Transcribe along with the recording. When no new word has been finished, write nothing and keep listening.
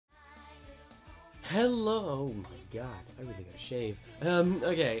Hello, oh my god, I really gotta shave.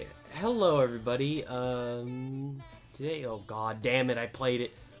 Okay, hello everybody. Today, oh god damn it, I played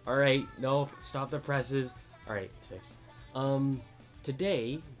it. Alright, no, stop the presses. Alright, it's fixed.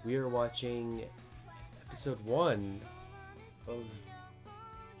 Today, we are watching episode 1 of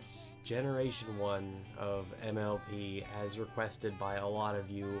Generation 1 of MLP, as requested by a lot of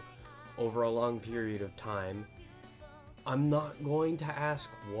you over a long period of time. I'm not going to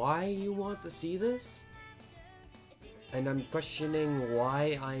ask why you want to see this, and I'm questioning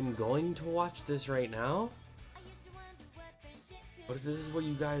why I'm going to watch this right now. But if this is what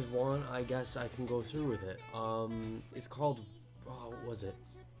you guys want, I guess I can go through with it. It's called, oh, what was it?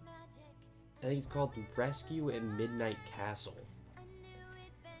 I think it's called Rescue at Midnight Castle.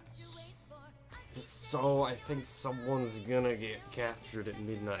 So I think someone's gonna get captured at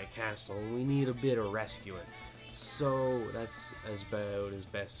Midnight Castle, and we need a bit of rescuing. So that's about as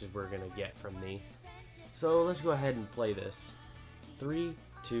best as we're gonna get from me. So let's go ahead and play this. 3,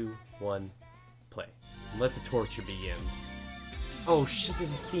 2, 1, play. Let the torture begin. Oh shit, this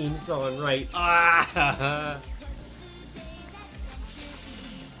is theme song, right? Ah!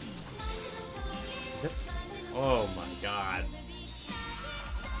 That's... oh my god.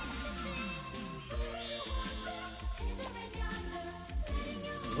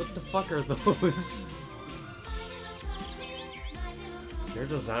 What the fuck are those? Their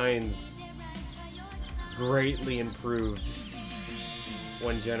designs greatly improved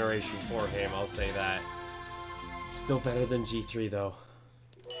when Generation 4 came, I'll say that. Still better than G3 though.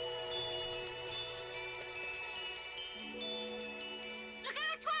 Look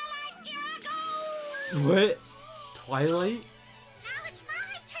out, Twilight! Here I go! What? Twilight? Now it's my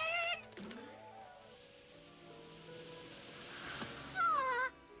turn! Aw,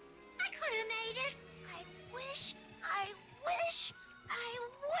 I could have made it. I wish.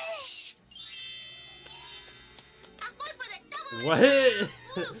 I'm going for the double. What?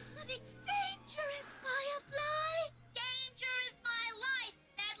 Look, it's dangerous, Firefly. Danger is my life,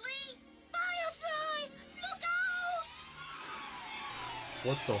 Deadly. Firefly, look out!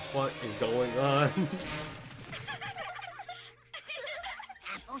 What the fuck is going on?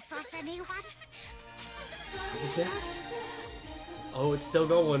 Applesauce, anyone? Oh, it's still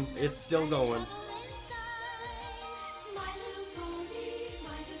going. It's still going.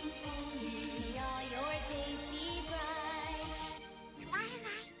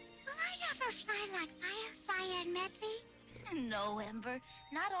 No, Ember.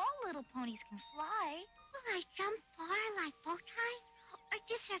 Not all little ponies can fly. Will I jump far like Bowtie? Or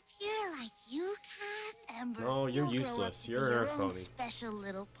disappear like you can? Ember, No, you're you'll grow up useless. to be You're an your Earth own pony. special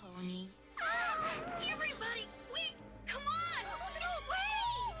little pony. Everybody, wait! Come on! This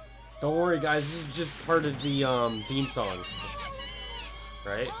way! Don't worry, guys. This is just part of the theme song,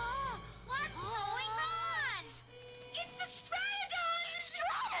 right? Oh, what's going on? It's the Stratodons!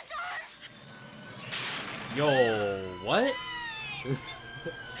 Yo, what?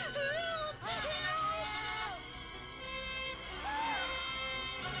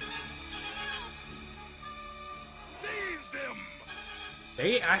 Seize them!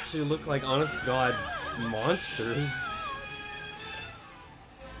 They actually look like, honest to God, monsters.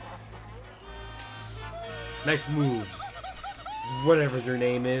 Nice moves. Whatever your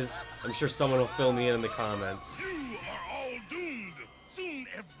name is. I'm sure someone will fill me in the comments. You are all doomed! Soon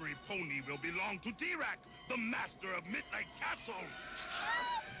every pony will belong to T-Rack, the master of Midnight Castle!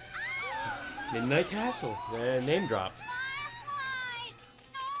 Midnight Castle. Name drop. Firefly!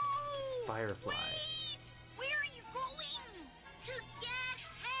 No! Firefly. Wait! Where are you going? To get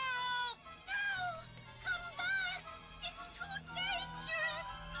help! No! Come back! It's too dangerous!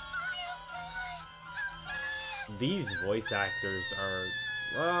 Firefly! Come back! These voice actors are,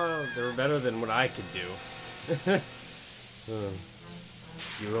 well, they're better than what I could do.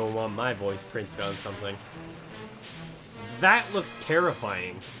 You don't want my voice printed on something. That looks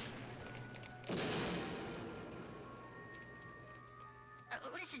terrifying.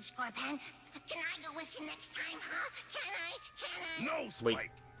 Listen, Scorpion. Can I go with you next time, huh? Can I? No, Spike!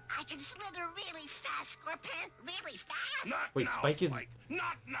 Wait. I can slither really fast, Scorpion. Really fast. Not Wait, now, Spike is- Spike.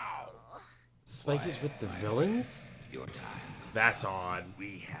 Not now! Spike is with the villains? Your time. That's odd.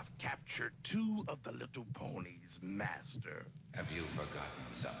 We have captured 2 of the little ponies, Master. Have you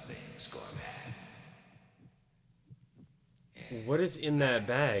forgotten something, Scorpion? What is in that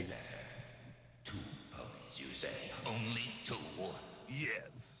bag? 2 ponies, you say? Only 2?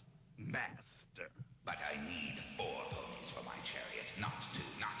 Yes, Master. But I need 4 ponies for my chariot. Not 2,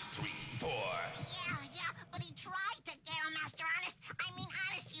 not 3, 4. Yeah, but he tried to get him, Master Honest. I mean,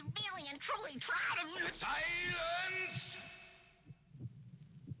 honest, he really and truly tried him. Silence!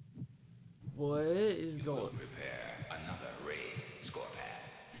 What is going? Prepare another raid score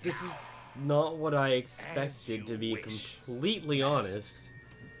pad. This is not what I expected, to be completely honest.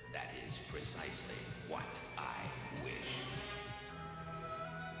 That is precisely what I wish.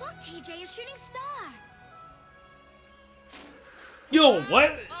 Look, TJ, a shooting star. Yo,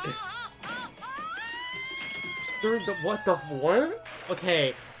 what? What the what?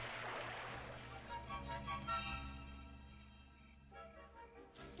 Okay.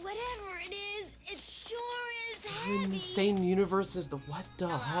 Whatever it is, it sure is I'm in heavy. the same universe as the what the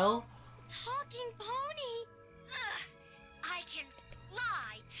hell? Talking pony. I can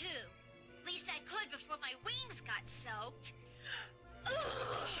fly too. At least I could before my wings got soaked.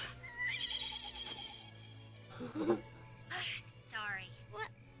 Sorry. What?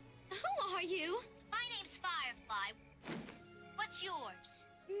 Who are you? My name's Firefly. What's yours?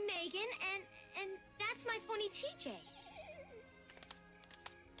 Megan, and that's my pony TJ.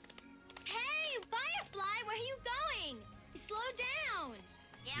 Hey, Firefly, where are you going? Slow down.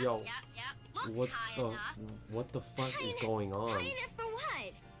 Yeah, Yo, yeah. Looks high enough. what the fuck is going on? High enough for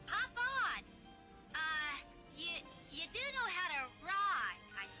what? Hop on. You do know how to ride,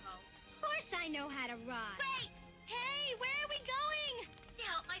 I hope. Of course I know how to ride. Wait! Hey, where are we going? To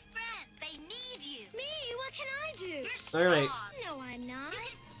help my friends. They need you. Me? What can I do? You're strong. Alright. No, I'm not. You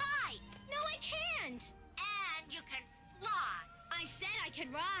can fight. No, I can't. And you can fly. I said I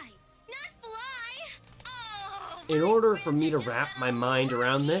could ride, not fly. Oh, In my order for friends me to are just wrap my gonna mind love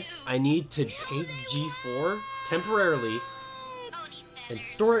around this, you. I need to No, take they G4 won't. temporarily Pony and feathers.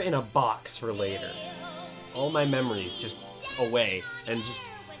 store it in a box for later. All my memories just away and just...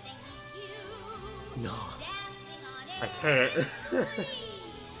 No. I can't.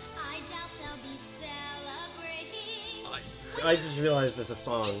 I just realized it's a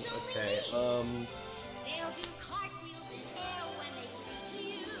song. Okay, They'll do cartwheels in air when they greet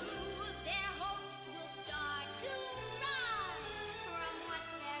you. Their hopes will start to rise from what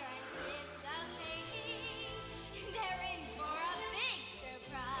they're anticipating. They're in for a big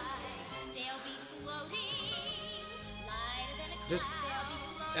surprise. They'll be floating lighter than a Just cloud. They'll be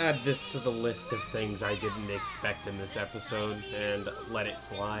floating. add this to the list of things I didn't expect in this episode and let it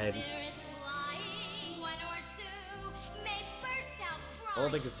slide. Spirits flying. One or two may burst out Oh,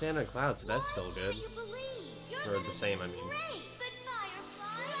 crying. they could stand on clouds, so that's still good. You believe you're Or the gonna same, be I mean. great. But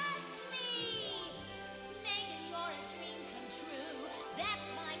Firefly, trust me. Megan, you're a dream come true. That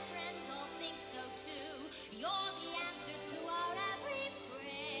my friends all think so too. You're the answer to our every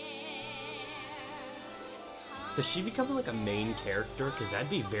prayer. Does she become like a main character? Because that'd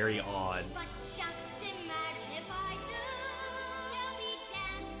be very odd. But just imagine if I do. They'll be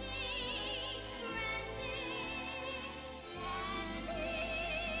dancing, prancing,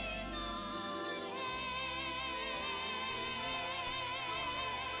 dancing on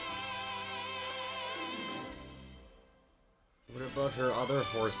What about her other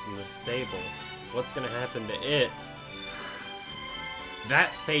horse in the stable? What's gonna happen to it?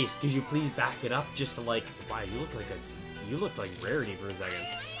 That face, could you please back it up just to like... Wow, you look like Rarity for a second.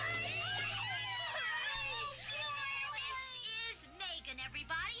 This is Megan,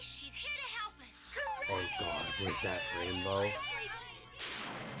 everybody. She's here to help us. Oh god, was that Rainbow?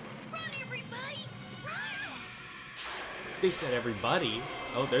 Run, everybody! Run! They said everybody.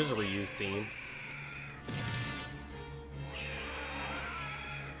 Oh, there's a reused scene.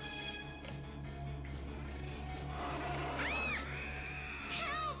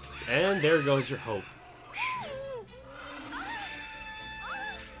 And there goes your hope.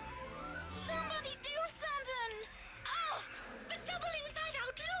 Somebody do something! Oh, the double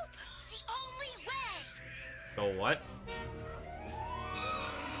inside-out loop! It's the only way! Oh, what?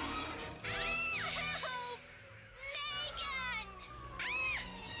 Help! Megan!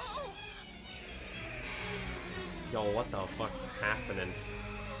 Oh! Yo, what the fuck's happening?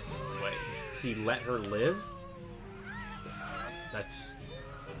 Wait, he let her live? That's...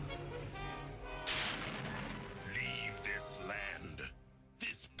 Leave this land.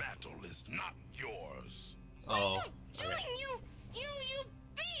 This battle is not yours. Oh. Doing Okay. you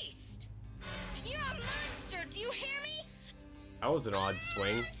beast! You're a monster, do you hear me? That was an odd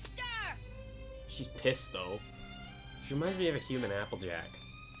swing. Monster! She's pissed, though. She reminds me of a human Applejack.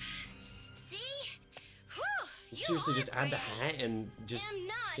 See? Whew, You seriously are just add the brave. hat and just... I'm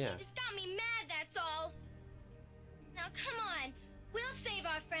not. yeah. You just got me mad, that's all. Now come on. We'll save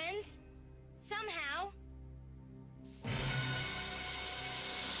our friends. Somehow.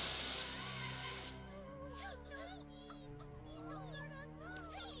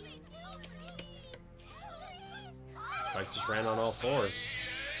 Spike just ran on all fours.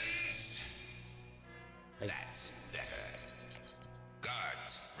 That's better.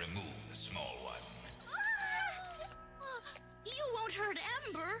 Guards, remove the small one. You won't hurt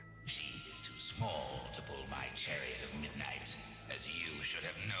Ember. She is too small to pull my chariot of midnight, as you should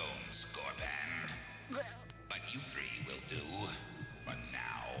have known, Scorpan. But you three will do for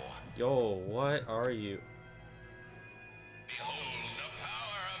now. Yo, what are you? Behold the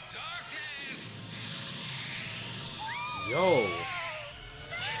power of darkness! Yo.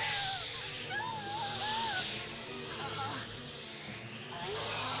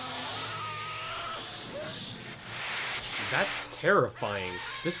 That's terrifying.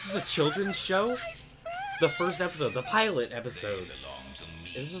 This was a children's show? The first episode, the pilot episode. They belong to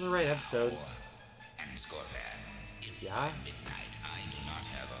me. This is the right episode. And Scorpan, if Yeah? by midnight I do not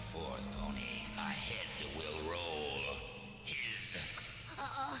have a fourth pony, a head will roll. His.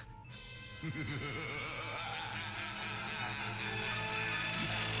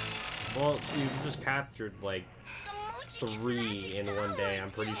 Well, you've just captured like The Moochie is 3 magic in one day. powers.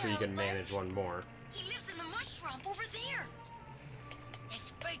 I'm pretty sure you can Yeah, manage one more. He lives in the mush swamp over there.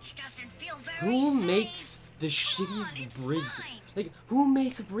 His bridge doesn't feel very Who safe. makes the Come on, shittiest it's bridge? fine. Like, who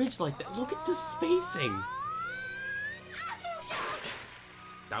makes a bridge like that? Look at the spacing. Applejack!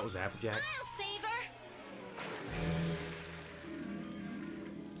 That was Applejack. I'll save her.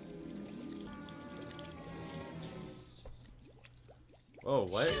 Oh,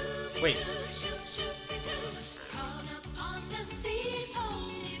 what? Wait,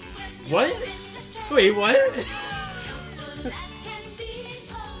 what? Wait, what?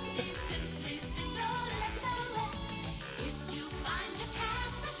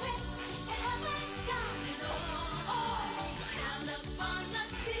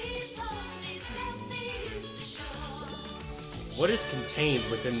 What is contained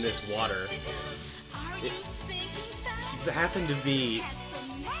within this water? Does it happen to be...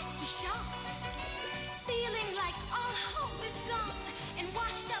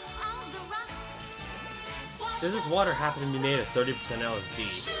 Does this water happen to be made of 30%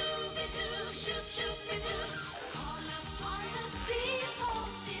 LSD?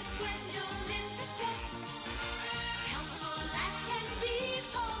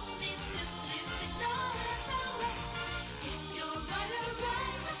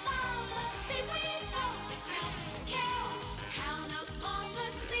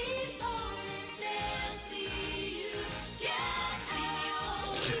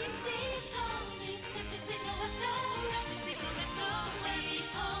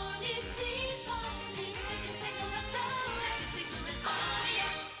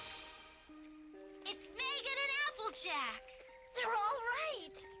 It's Megan and Applejack. They're all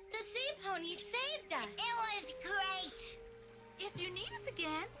right. The sea pony saved us. It was great. If you need us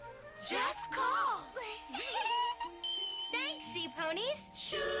again, just call. Thanks, sea ponies.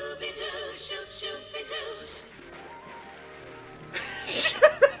 Shooby-doo, shoop, shooby-doo.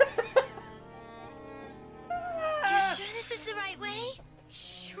 You sure this is the right way?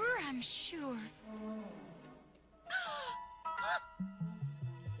 Sure, I'm sure.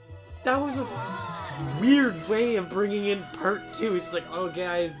 That was a weird way of bringing in part 2. It's like, oh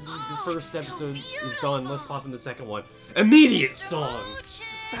guys, the first episode is done. Let's pop in the second one. Immediate song!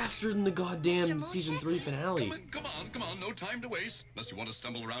 Faster than the goddamn season 3 finale. Come on, no time to waste. Unless you want to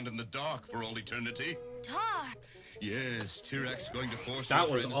stumble around in the dark for all eternity. Dark. Yes, T-Rex going to force That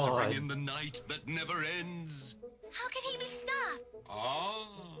your was friends to odd. bring in the night that never ends. How can he be stopped? Ah,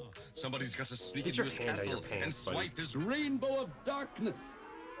 somebody's got to sneak Get into your his hand out of castle your pants, and buddy. swipe his rainbow of darkness.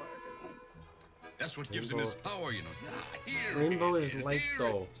 That's what gives him his power, you know. Ah, here Rainbow it is light here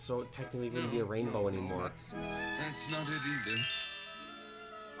though, so it technically wouldn't be a rainbow anymore. That's not it either.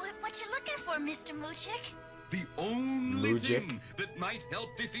 What you looking for, Mr. Moochik? The only Mujik. thing that might help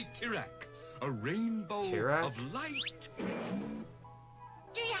defeat Tirak. A rainbow Tirak? of light.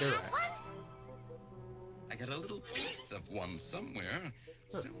 Do you Here, have one? I got a little piece of one somewhere.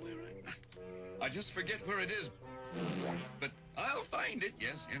 I just forget where it is. But I'll find it,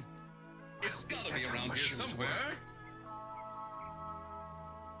 yes. It's gotta be That's how around here mushrooms somewhere.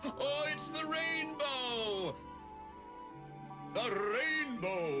 Oh, it's the rainbow! The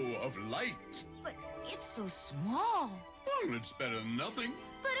rainbow of light. But it's so small. Well, it's better than nothing.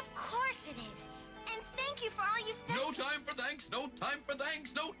 But of course it is. And thank you for all you've done. No time for thanks, no time for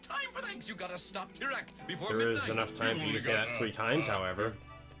thanks, no time for thanks. You gotta stop Tirak before There midnight. is enough time for you to say that 3 times, however.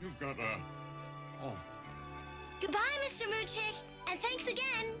 You've got oh. Goodbye, Mr. Moochik. And thanks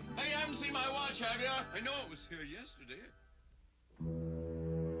again. Hey, you haven't seen my watch, have you? I know it was here yesterday.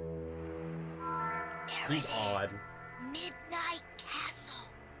 He's odd. Midnight Castle.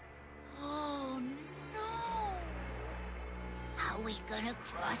 Oh, no. How are we gonna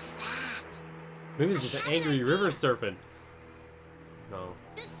cross that? Maybe it's just an angry river serpent. No.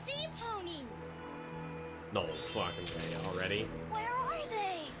 The sea No fucking way already. Where are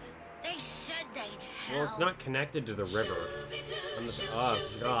they? They said they'd help. Well, it's not connected to the river. Oh,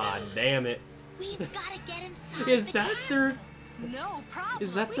 god damn it. We've gotta get inside Is the that their... castle. No problem.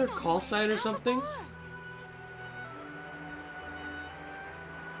 Is that We their know call where sign to or go something? before.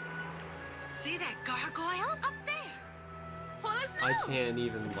 See that gargoyle up there? Well, there's I no. can't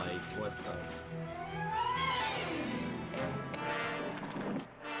even, like, what the...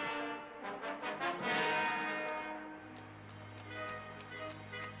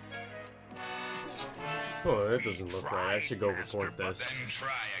 Oh, that doesn't look right. I should go report But this. then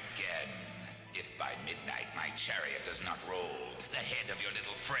try again. If by midnight my chariot does not roll, the head of your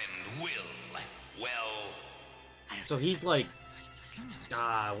little friend will. Well, So he's like...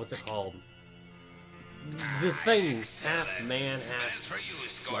 what's it called? The thing. Half man, as half for you,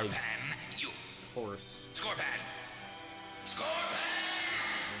 Scorpan, like- you... horse. Scorpan! Scorpan!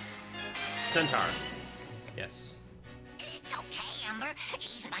 Centaur. Yes. It's okay, Amber.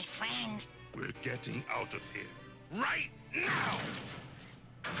 He's my friend. We're getting out of here. Right now!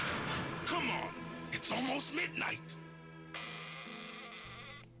 Come on! It's almost midnight!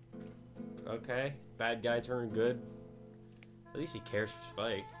 Okay. Bad guy turned good. At least he cares for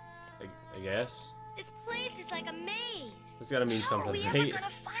Spike. I guess. This place is like a maze. This gotta mean How something. are we Hey, ever gonna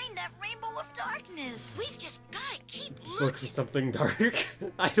find that rainbow of darkness? We've just gotta keep just look for looking. something dark.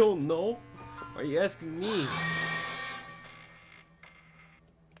 I don't know. Why are you asking me?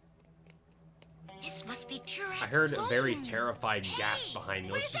 This must be T-Rex. I heard a very terrified gasp behind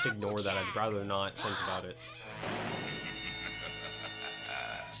me. Let's just ignore that. I'd rather not think about it.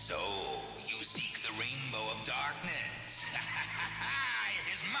 So, you seek the rainbow of darkness. It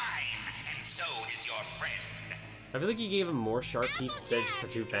is mine, and so is your friend. I feel like you gave him more sharp teeth instead of just the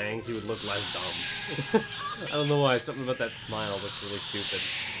two fangs. He would look less dumb. I don't know why. Something about that smile looks really stupid.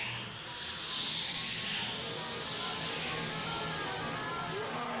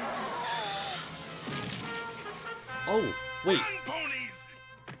 Oh, wait. Run, ponies!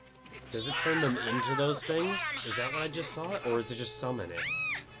 Does it turn them into those things? Is that what I just saw? Or is it just summon it?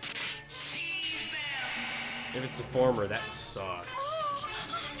 If it's the former, that sucks.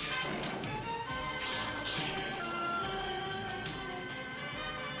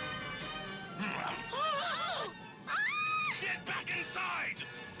 Get back inside!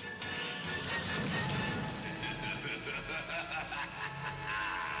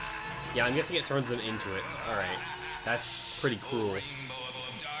 Yeah, I'm guessing it turns them into it. Alright. That's pretty cruel. Rainbow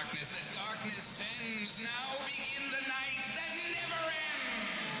of darkness that darkness sends. Now begin the nights that never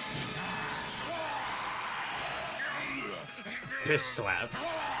end. Piss slapped.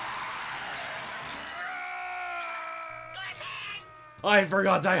 I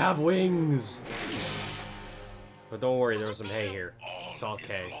forgot I have wings! But don't worry, there's some hay here. It's All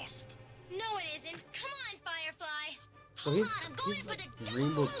okay. is lost. No, it isn't. Come on, Firefly. So his, Hold on, I'm going his for like, the double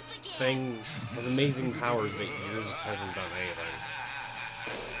rainbow loop again. thing has amazing powers, but yours hasn't done anything.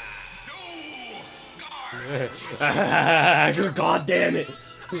 No! Guard! God damn it!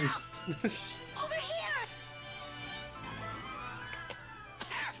 Over here!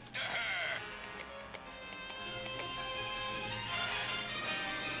 After her!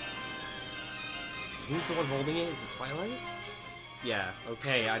 Who's the one holding it? Is it Twilight? Yeah,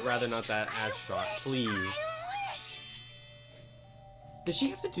 okay, I'd rather not that ass shot, please. Does she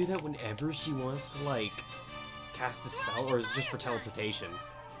have to do that whenever she wants to, like, cast a spell, or is it just for teleportation?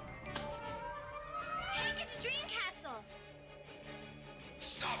 Take it to Dream Castle.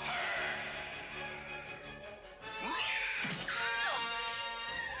 Stop her!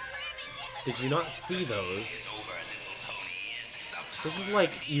 Did you not see those? It's over, little ponies. The This is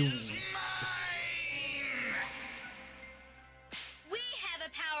like, you... We have a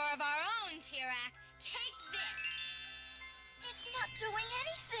power of our own, Tirak. Take this. It's not doing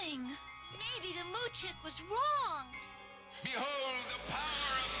anything. Maybe the Moo Chick was wrong. Behold the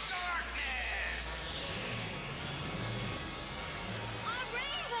power of darkness! Our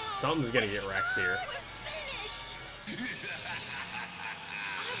rainbow. Something's gonna get wrecked here. We're finished.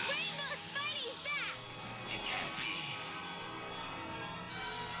 Our rainbow's fighting back. It can't be.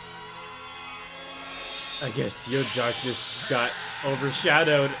 I guess your darkness got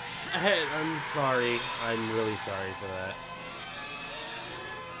overshadowed. I'm sorry. I'm really sorry for that.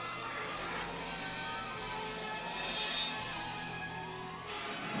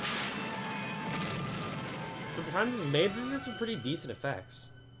 For the time this is made, this is some pretty decent effects.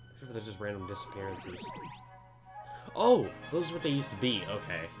 Except for they're just random disappearances. Oh! Those are what they used to be.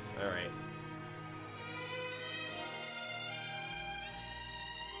 Okay. Alright.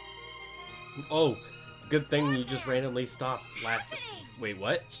 Oh! It's a good thing you just randomly stopped last... Wait,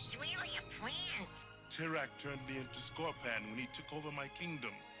 what? He's really a prince. Tirak turned me into Scorpan when he took over my kingdom.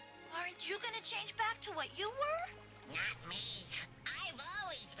 Aren't you gonna change back to what you were? Not me. I've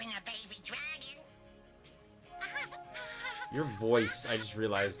always been a baby dragon. Your voice, I just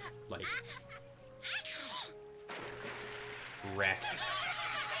realized, like, wrecked.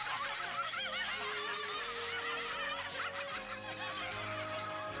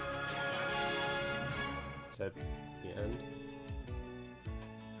 Is that the end?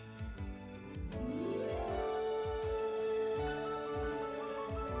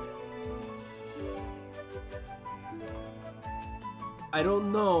 I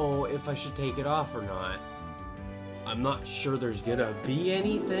don't know if I should take it off or not. I'm not sure there's gonna be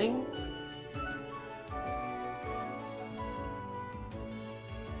anything.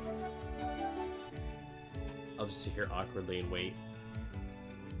 I'll just sit here awkwardly and wait.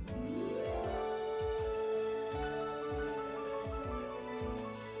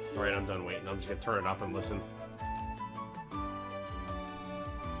 Alright, I'm done waiting. I'm just gonna turn it up and listen.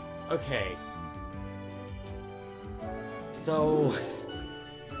 Okay. So,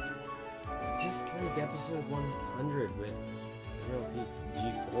 just like episode 100 with Real Piece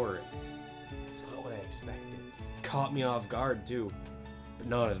G4, it's not what I expected. Caught me off guard too, but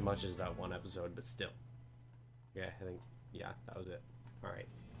not as much as that one episode, but still. Yeah, I think, yeah, that was it. Alright.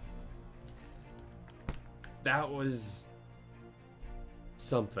 That was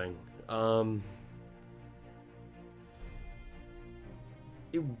something.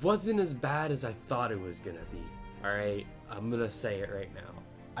 It wasn't as bad as I thought it was gonna be. Alright, I'm gonna say it right now.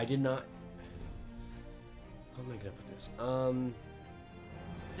 I did not... How am I gonna put this?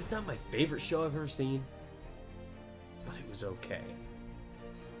 It's not my favorite show I've ever seen, but it was okay.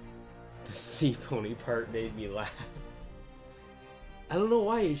 The sea pony part made me laugh. I don't know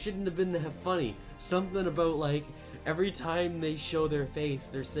why, it shouldn't have been that funny. Something about, like, every time they show their face,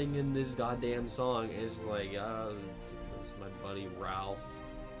 they're singing this goddamn song. It's like, this is my buddy Ralph.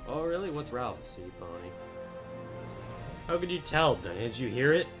 Oh, really? What's Ralph? A sea pony. How could you tell? Didn't you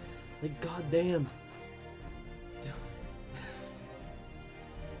hear it? Like, goddamn.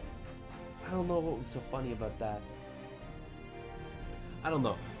 I don't know what was so funny about that. I don't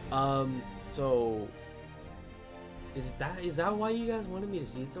know. So is that why you guys wanted me to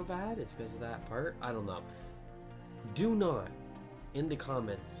see it so bad? It's because of that part? I don't know. Do not, in the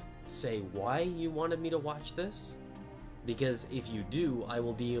comments, say why you wanted me to watch this, because if you do, I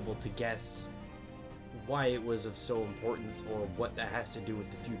will be able to guess why it was of so importance or what that has to do with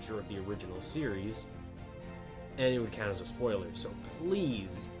the future of the original series, and it would count as a spoiler. So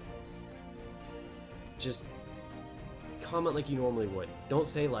please just comment like you normally would. Don't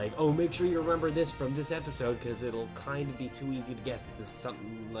say like, oh, make sure you remember this from this episode, because it'll kind of be too easy to guess that this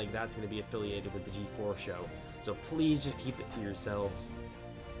something like that's going to be affiliated with the G4 show. So please just keep it to yourselves.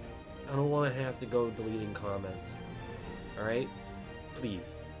 I don't want to have to go deleting comments. Alright?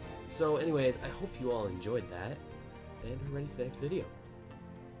 Please. So anyways, I hope you all enjoyed that, and are ready for the next video.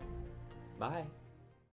 Bye.